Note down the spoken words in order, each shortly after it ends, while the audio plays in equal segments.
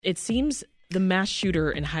It seems the mass shooter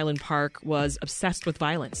in Highland Park was obsessed with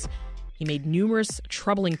violence. He made numerous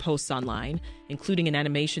troubling posts online, including an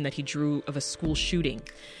animation that he drew of a school shooting.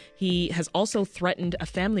 He has also threatened a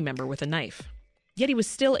family member with a knife. Yet he was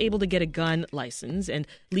still able to get a gun license and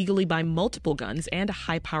legally buy multiple guns and a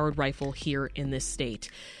high-powered rifle here in this state.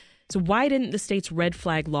 So why didn't the state's red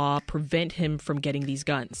flag law prevent him from getting these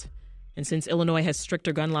guns? And since Illinois has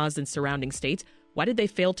stricter gun laws than surrounding states, why did they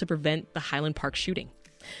fail to prevent the Highland Park shooting?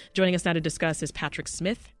 Joining us now to discuss is Patrick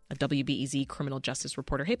Smith, a WBEZ criminal justice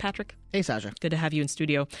reporter. Hey, Patrick. Hey, Sasha. Good to have you in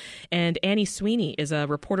studio. And Annie Sweeney is a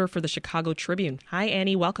reporter for the Chicago Tribune. Hi,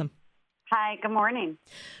 Annie. Welcome. Hi. Good morning.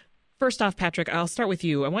 First off, Patrick, I'll start with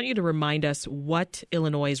you. I want you to remind us what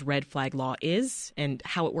Illinois' red flag law is and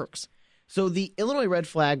how it works. So the Illinois red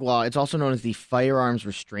flag law, it's also known as the Firearms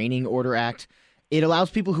Restraining Order Act. It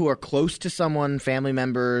allows people who are close to someone, family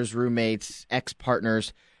members, roommates,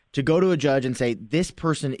 ex-partners, to go to a judge and say, this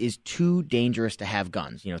person is too dangerous to have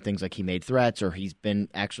guns. You know, things like he made threats or he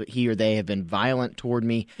or they have been violent toward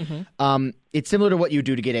me. Mm-hmm. It's similar to what you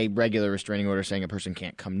do to get a regular restraining order saying a person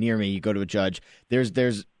can't come near me. You go to a judge. There's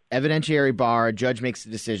evidentiary bar. A judge makes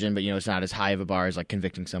the decision, but, it's not as high of a bar as like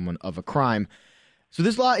convicting someone of a crime. So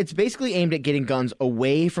this law, it's basically aimed at getting guns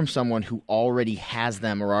away from someone who already has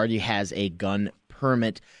them or already has a gun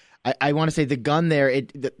permit. I want to say the gun there,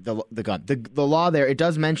 the law there, it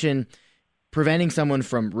does mention preventing someone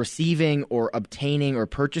from receiving or obtaining or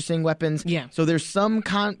purchasing weapons. Yeah. So there's some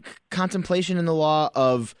contemplation in the law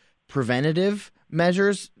of preventative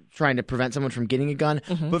measures trying to prevent someone from getting a gun.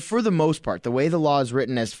 Mm-hmm. But for the most part, the way the law is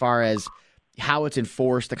written as far as how it's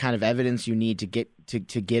enforced, the kind of evidence you need to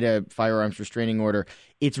get a firearms restraining order,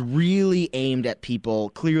 it's really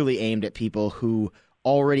clearly aimed at people who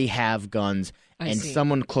already have guns. And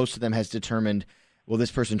someone close to them has determined, well, this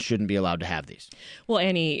person shouldn't be allowed to have these. Well,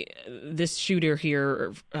 Annie, this shooter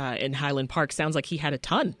here in Highland Park sounds like he had a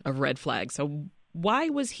ton of red flags. So why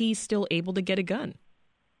was he still able to get a gun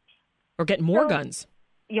or get more guns?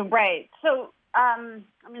 You're right. So,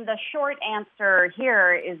 the short answer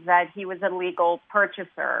here is that he was a legal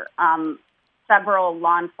purchaser. Several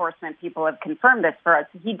law enforcement people have confirmed this for us.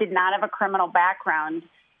 He did not have a criminal background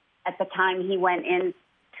at the time he went in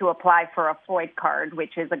to apply for a FOID card,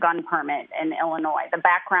 which is a gun permit in Illinois. The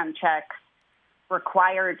background checks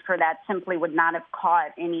required for that simply would not have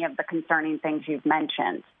caught any of the concerning things you've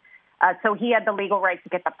mentioned. So he had the legal right to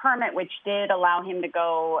get the permit, which did allow him to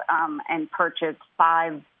go and purchase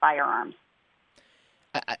 5 firearms.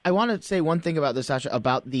 I want to say one thing about this, Sasha,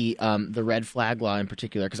 about the red flag law in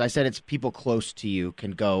particular, because I said it's people close to you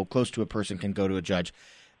close to a person can go to a judge.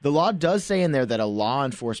 The law does say in there that a law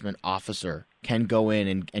enforcement officer can go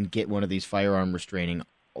in and get one of these firearm restraining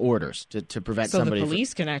orders to prevent somebody. So the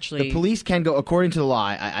police can actually... The police can go, according to the law,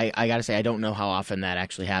 I got to say, I don't know how often that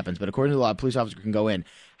actually happens, but according to the law, a police officer can go in.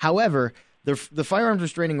 However, the firearms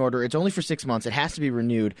restraining order, it's only for 6 months. It has to be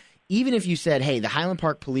renewed. Even if you said, hey, the Highland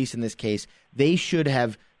Park police in this case, they should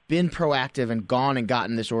have been proactive and gone and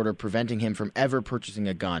gotten this order preventing him from ever purchasing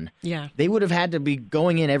a gun. Yeah. They would have had to be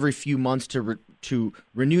going in every few months to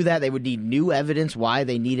renew that. They would need new evidence why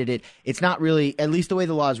they needed it. It's not really, at least the way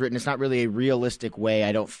the law is written, it's not really a realistic way,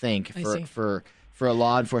 I don't think, for a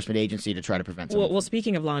law enforcement agency to try to prevent something. Well,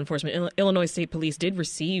 speaking of law enforcement, Illinois State Police did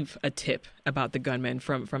receive a tip about the gunman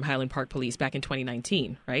from Highland Park Police back in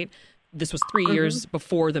 2019, right? This was 3 years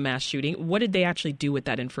before the mass shooting. What did they actually do with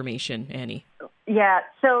that information, Annie? Yeah,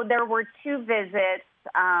 so there were 2 visits,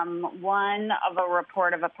 one of a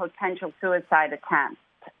report of a potential suicide attempt.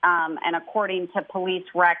 And according to police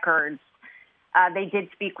records, they did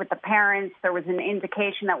speak with the parents. There was an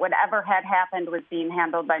indication that whatever had happened was being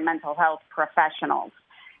handled by mental health professionals.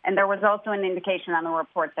 And there was also an indication on the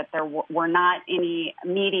report that there were not any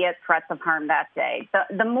immediate threats of harm that day.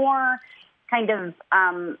 The more kind of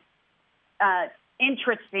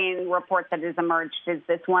interesting report that has emerged is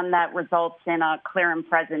this one that results in a clear and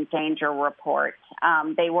present danger report.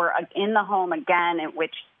 They were in the home again, in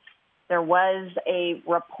which there was a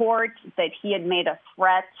report that he had made a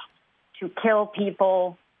threat to kill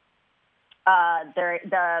people.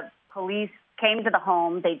 The police came to the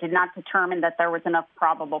home. They did not determine that there was enough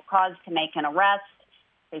probable cause to make an arrest.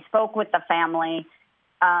 They spoke with the family,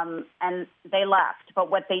 and they left.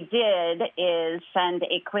 But what they did is send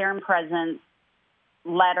a clear and present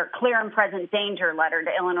danger letter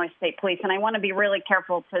to Illinois State Police. And I want to be really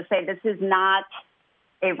careful to say this is not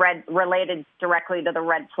related directly to the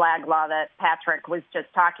red flag law that Patrick was just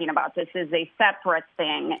talking about. This is a separate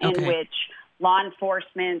thing in which law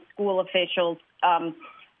enforcement, school officials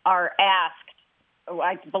are asked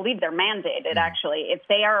I believe they're mandated, actually. If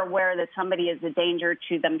they are aware that somebody is a danger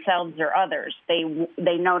to themselves or others, they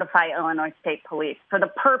notify Illinois State Police for the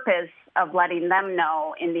purpose of letting them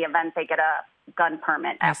know in the event they get a gun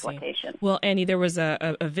permit application. Well, Annie, there was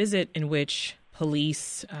a visit in which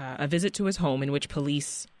police, a visit to his home in which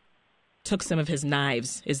police took some of his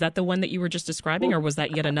knives. Is that the one that you were just describing, or was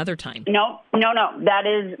that yet another time? No. That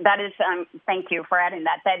is. Thank you for adding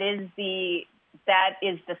that. That is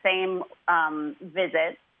the same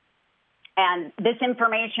visit, and this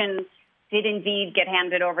information did indeed get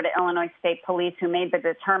handed over to Illinois State Police, who made the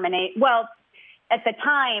determination. Well, at the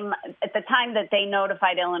time that they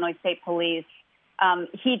notified Illinois State Police,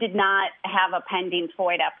 he did not have a pending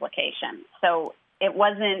FOID application, so it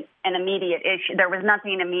wasn't an immediate issue. There was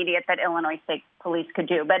nothing immediate that Illinois State Police could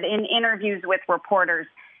do. But in interviews with reporters,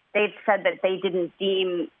 they've said that they didn't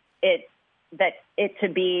deem it to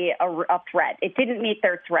be a threat. It didn't meet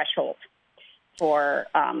their threshold for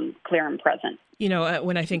clear and present. You know,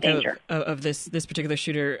 when I think of this particular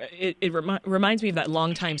shooter, it reminds me of that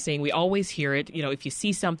long time saying. We always hear it. You know, if you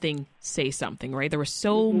see something, say something. Right? There were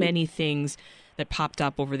so many things that popped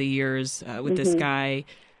up over the years with this guy.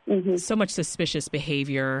 So much suspicious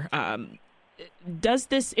behavior. Does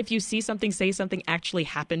this, if you see something, say something, actually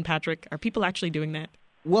happen, Patrick? Are people actually doing that?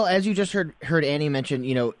 Well, as you just heard Annie mention,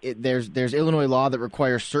 you know, there's Illinois law that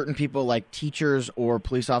requires certain people like teachers or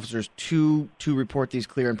police officers to report these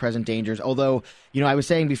clear and present dangers. Although, you know, I was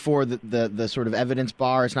saying before that the sort of evidence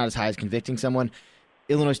bar is not as high as convicting someone.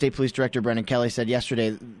 Illinois State Police Director Brendan Kelly said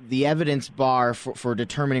yesterday the evidence bar for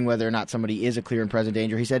determining whether or not somebody is a clear and present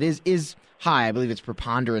danger, he said, is high. I believe it's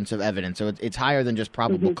preponderance of evidence, so it's higher than just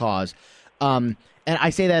probable cause. And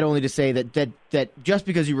I say that only to say that just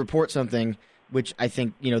because you report something, which I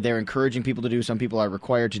think, you know, they're encouraging people to do, some people are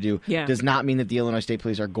required to do, does not mean that the Illinois State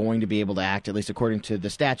Police are going to be able to act, at least according to the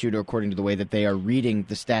statute or according to the way that they are reading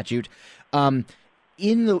the statute.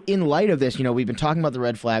 In light of this, you know, we've been talking about the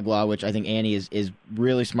red flag law, which I think Annie is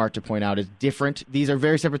really smart to point out is different. These are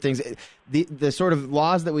very separate things. The sort of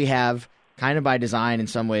laws that we have, kind of by design in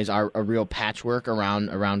some ways, are a real patchwork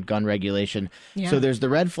around gun regulation. Yeah. So there's the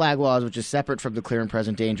red flag laws, which is separate from the clear and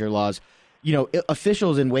present danger laws. You know,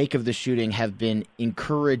 officials in wake of the shooting have been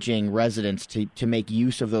encouraging residents to make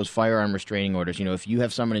use of those firearm restraining orders. You know, if you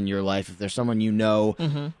have someone in your life, if there's someone you know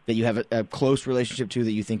that you have a close relationship to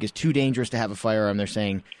that you think is too dangerous to have a firearm, they're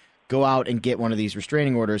saying, go out and get one of these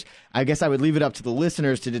restraining orders. I guess I would leave it up to the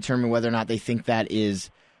listeners to determine whether or not they think that is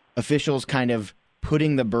officials kind of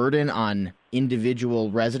putting the burden on individual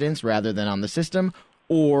residents rather than on the system,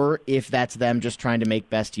 or if that's them just trying to make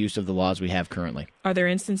best use of the laws we have currently. Are there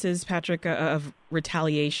instances, Patrick, of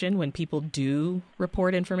retaliation when people do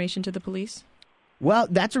report information to the police? Well,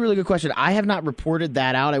 that's a really good question. I have not reported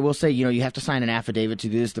that out. I will say, you know, you have to sign an affidavit to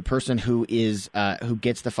do this. The person who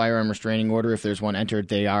gets the firearm restraining order, if there's one entered,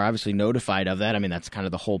 they are obviously notified of that. I mean, that's kind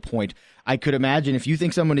of the whole point. I could imagine if you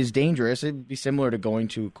think someone is dangerous, it'd be similar to going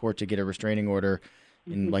to court to get a restraining order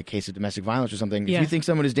in like case of domestic violence or something. Yeah. If you think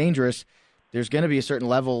someone is dangerous, there's going to be a certain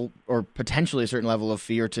level or potentially a certain level of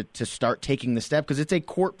fear to start taking the step because it's a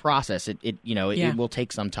court process. It will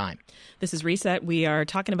take some time. This is Reset. We are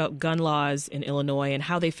talking about gun laws in Illinois and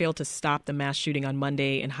how they failed to stop the mass shooting on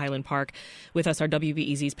Monday in Highland Park. With us are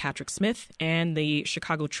WBEZ's Patrick Smith and the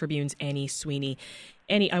Chicago Tribune's Annie Sweeney.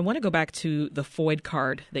 Annie, I want to go back to the FOID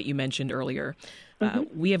card that you mentioned earlier.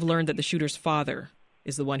 We have learned that the shooter's father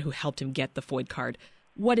is the one who helped him get the FOID card.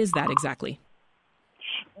 What is that exactly?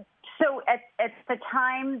 So at the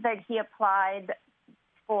time that he applied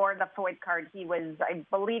for the FOID card, he was, I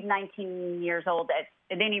believe, 19 years old.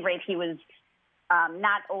 At any rate, he was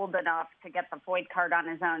not old enough to get the FOID card on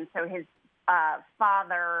his own. So his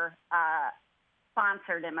father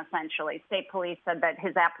sponsored him, essentially. State police said that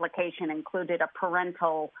his application included a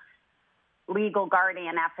parental legal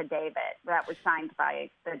guardian affidavit that was signed by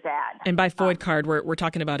the dad. And by FOID card, we're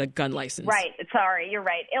talking about a gun license. Right. Sorry, you're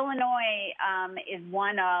right. Illinois is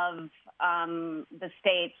one of the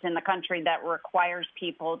states in the country that requires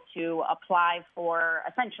people to apply for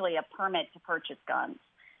essentially a permit to purchase guns.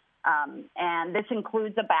 And this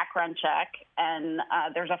includes a background check, and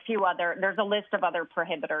there's a list of other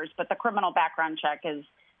prohibitors, but the criminal background check is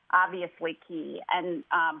obviously key. And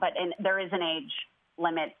but there is an age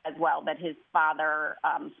limit as well that his father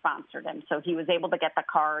sponsored him. So he was able to get the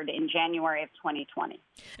card in January of 2020.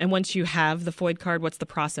 And once you have the FOID card, what's the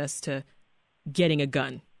process to getting a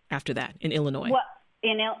gun after that in Illinois? Well,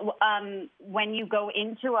 when you go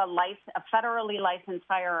into a federally licensed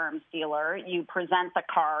firearms dealer, you present the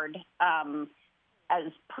card as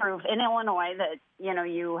proof in Illinois that, you know,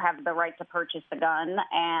 you have the right to purchase the gun,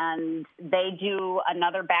 and they do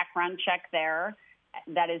another background check there.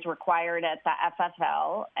 that is required at the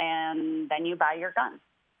FFL, and then you buy your gun.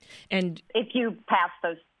 And if you pass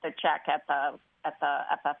the check at the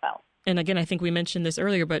FFL. And again, I think we mentioned this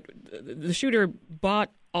earlier, but the shooter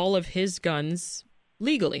bought all of his guns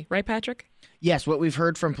legally, right, Patrick? Yes. What we've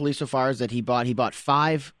heard from police so far is that he bought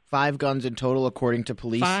five guns in total, according to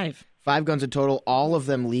police. Five guns in total, all of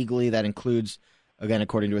them legally. That includes, again,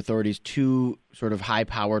 according to authorities, 2 sort of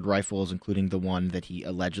high-powered rifles, including the one that he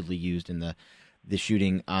allegedly used in the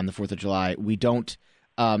shooting on the 4th of July. We don't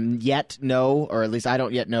yet know, or at least I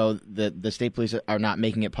don't yet know, that the state police are not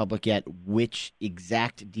making it public yet which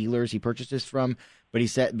exact dealers he purchased this from.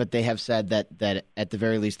 But they have said that at the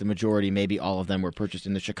very least, the majority, maybe all of them, were purchased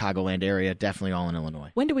in the Chicagoland area, definitely all in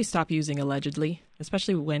Illinois. When do we stop using allegedly,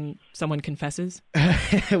 especially when someone confesses?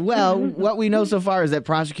 Well, what we know so far is that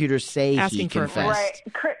prosecutors say he confessed.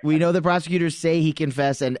 Right. We know the prosecutors say he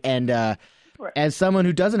confessed, and as someone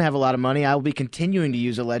who doesn't have a lot of money, I will be continuing to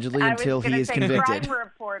use allegedly until he is convicted. Crime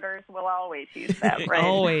reporters will always use that, right?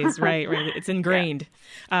 Always, right. It's ingrained.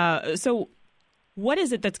 Yeah. So what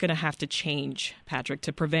is it that's going to have to change, Patrick,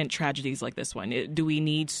 to prevent tragedies like this one? Do we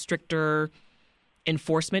need stricter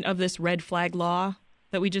enforcement of this red flag law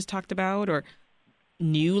that we just talked about, or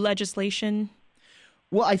new legislation?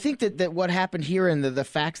 Well, I think that what happened here and the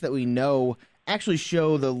facts that we know actually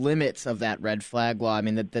show the limits of that red flag law. I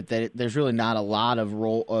mean, that there's really not a lot of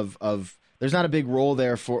role of there's not a big role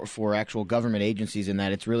there for actual government agencies in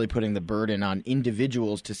that. It's really putting the burden on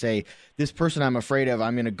individuals to say, this person I'm afraid of,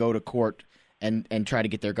 I'm going to go to court and try to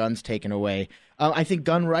get their guns taken away. I think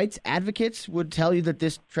gun rights advocates would tell you that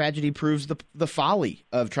this tragedy proves the folly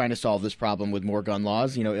of trying to solve this problem with more gun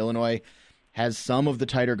laws. You know, Illinois has some of the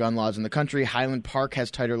tighter gun laws in the country. Highland Park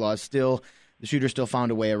has tighter laws still. The shooter still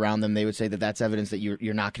found a way around them. They would say that that's evidence that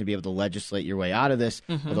you're not going to be able to legislate your way out of this,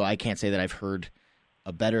 although I can't say that I've heard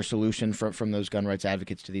a better solution from those gun rights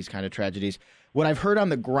advocates to these kind of tragedies. What I've heard on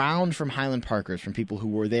the ground from Highland Parkers, from people who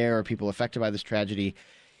were there or people affected by this tragedy,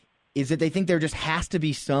 is that they think there just has to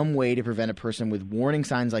be some way to prevent a person with warning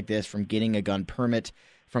signs like this from getting a gun permit,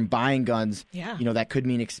 from buying guns. Yeah. You know, that could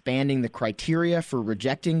mean expanding the criteria for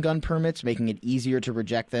rejecting gun permits, making it easier to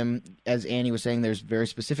reject them. As Annie was saying, there's very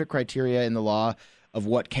specific criteria in the law of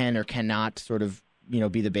what can or cannot sort of,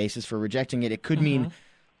 be the basis for rejecting it. It could mean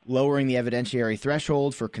lowering the evidentiary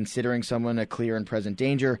threshold for considering someone a clear and present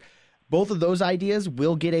danger. Both of those ideas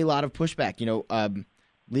will get a lot of pushback.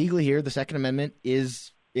 Legally here, the Second Amendment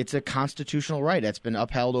it's a constitutional right that's been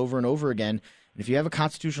upheld over and over again. And if you have a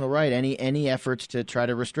constitutional right, any efforts to try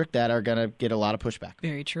to restrict that are going to get a lot of pushback.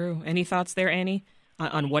 Very true. Any thoughts there, Annie,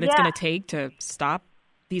 on what it's going to take to stop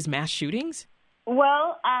these mass shootings?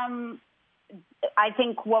 Well, I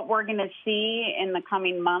think what we're going to see in the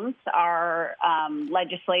coming months are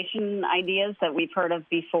legislation ideas that we've heard of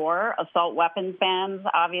before. Assault weapons bans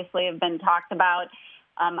obviously have been talked about.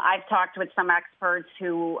 I've talked with some experts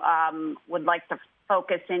who would like to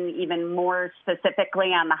focus in even more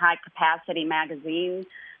specifically on the high-capacity magazine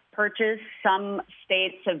purchase. Some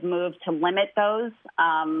states have moved to limit those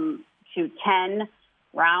to 10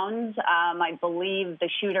 rounds. I believe the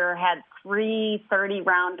shooter had 3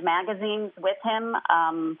 30-round magazines with him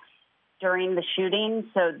during the shooting.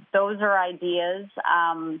 So those are ideas.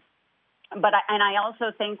 But I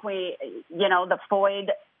also think the FOID,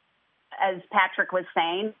 as Patrick was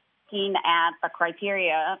saying, looking at the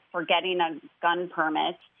criteria for getting a gun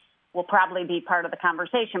permit will probably be part of the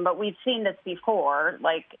conversation. But we've seen this before,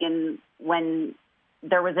 like when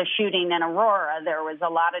there was a shooting in Aurora, there was a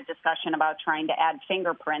lot of discussion about trying to add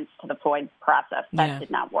fingerprints to the FOID process. That did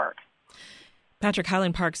not work. Patrick,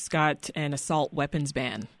 Highland Park's got an assault weapons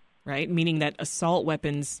ban, right? Meaning that assault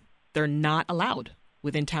weapons, they're not allowed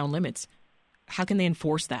within town limits. How can they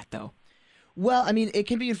enforce that, though? Well, I mean, it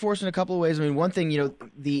can be enforced in a couple of ways. I mean, one thing,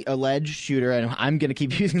 the alleged shooter, and I'm going to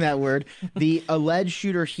keep using that word, the alleged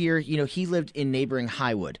shooter here, he lived in neighboring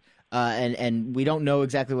Highwood. And we don't know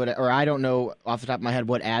exactly I don't know off the top of my head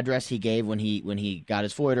what address he gave when he got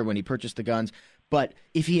his FOID or when he purchased the guns. But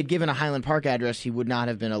if he had given a Highland Park address, he would not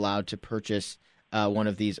have been allowed to purchase one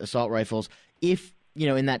of these assault rifles. If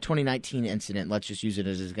in that 2019 incident, let's just use it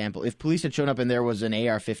as an example. If police had shown up and there was an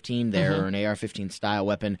AR-15 there or an AR-15 style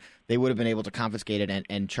weapon, they would have been able to confiscate it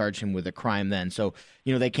and charge him with a crime then. So,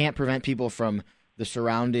 they can't prevent people from the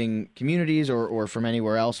surrounding communities or from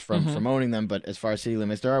anywhere else from owning them. But as far as city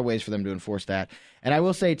limits, there are ways for them to enforce that. And I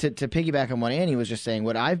will say, to piggyback on what Annie was just saying,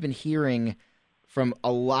 what I've been hearing from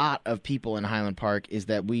a lot of people in Highland Park is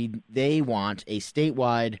that they want a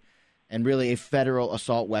statewide and really a federal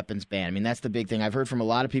assault weapons ban. I mean, that's the big thing. I've heard from a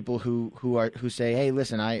lot of people who say, hey,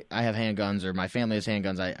 listen, I have handguns, or my family has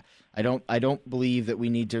handguns. I don't believe that we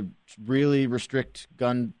need to really restrict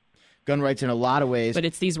gun rights in a lot of ways. But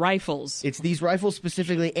it's these rifles. It's these rifles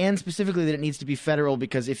specifically, and specifically that it needs to be federal,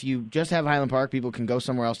 because if you just have Highland Park, people can go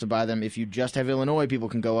somewhere else to buy them. If you just have Illinois, people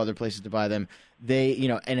can go other places to buy them.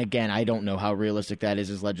 And again, I don't know how realistic that is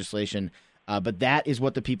as legislation, but that is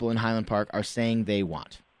what the people in Highland Park are saying they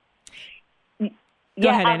want. Go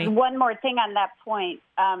ahead, Annie. One more thing on that point.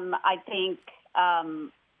 I think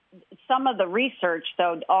some of the research,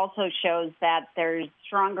 though, also shows that there's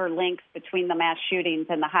stronger links between the mass shootings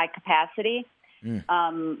and the high-capacity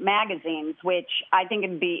magazines, which I think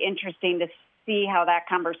it'd be interesting to see how that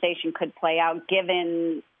conversation could play out,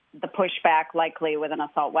 given the pushback likely with an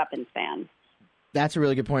assault weapons ban. That's a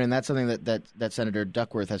really good point, and that's something that Senator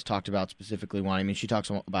Duckworth has talked about specifically wanting. I mean, she talks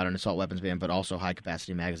about an assault weapons ban, but also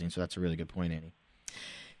high-capacity magazines, so that's a really good point, Annie.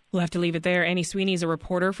 We'll have to leave it there. Annie Sweeney is a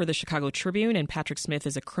reporter for the Chicago Tribune, and Patrick Smith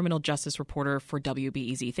is a criminal justice reporter for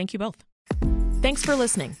WBEZ. Thank you both. Thanks for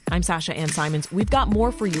listening. I'm Sasha Ann Simons. We've got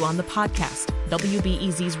more for you on the podcast,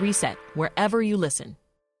 WBEZ's Reset, wherever you listen.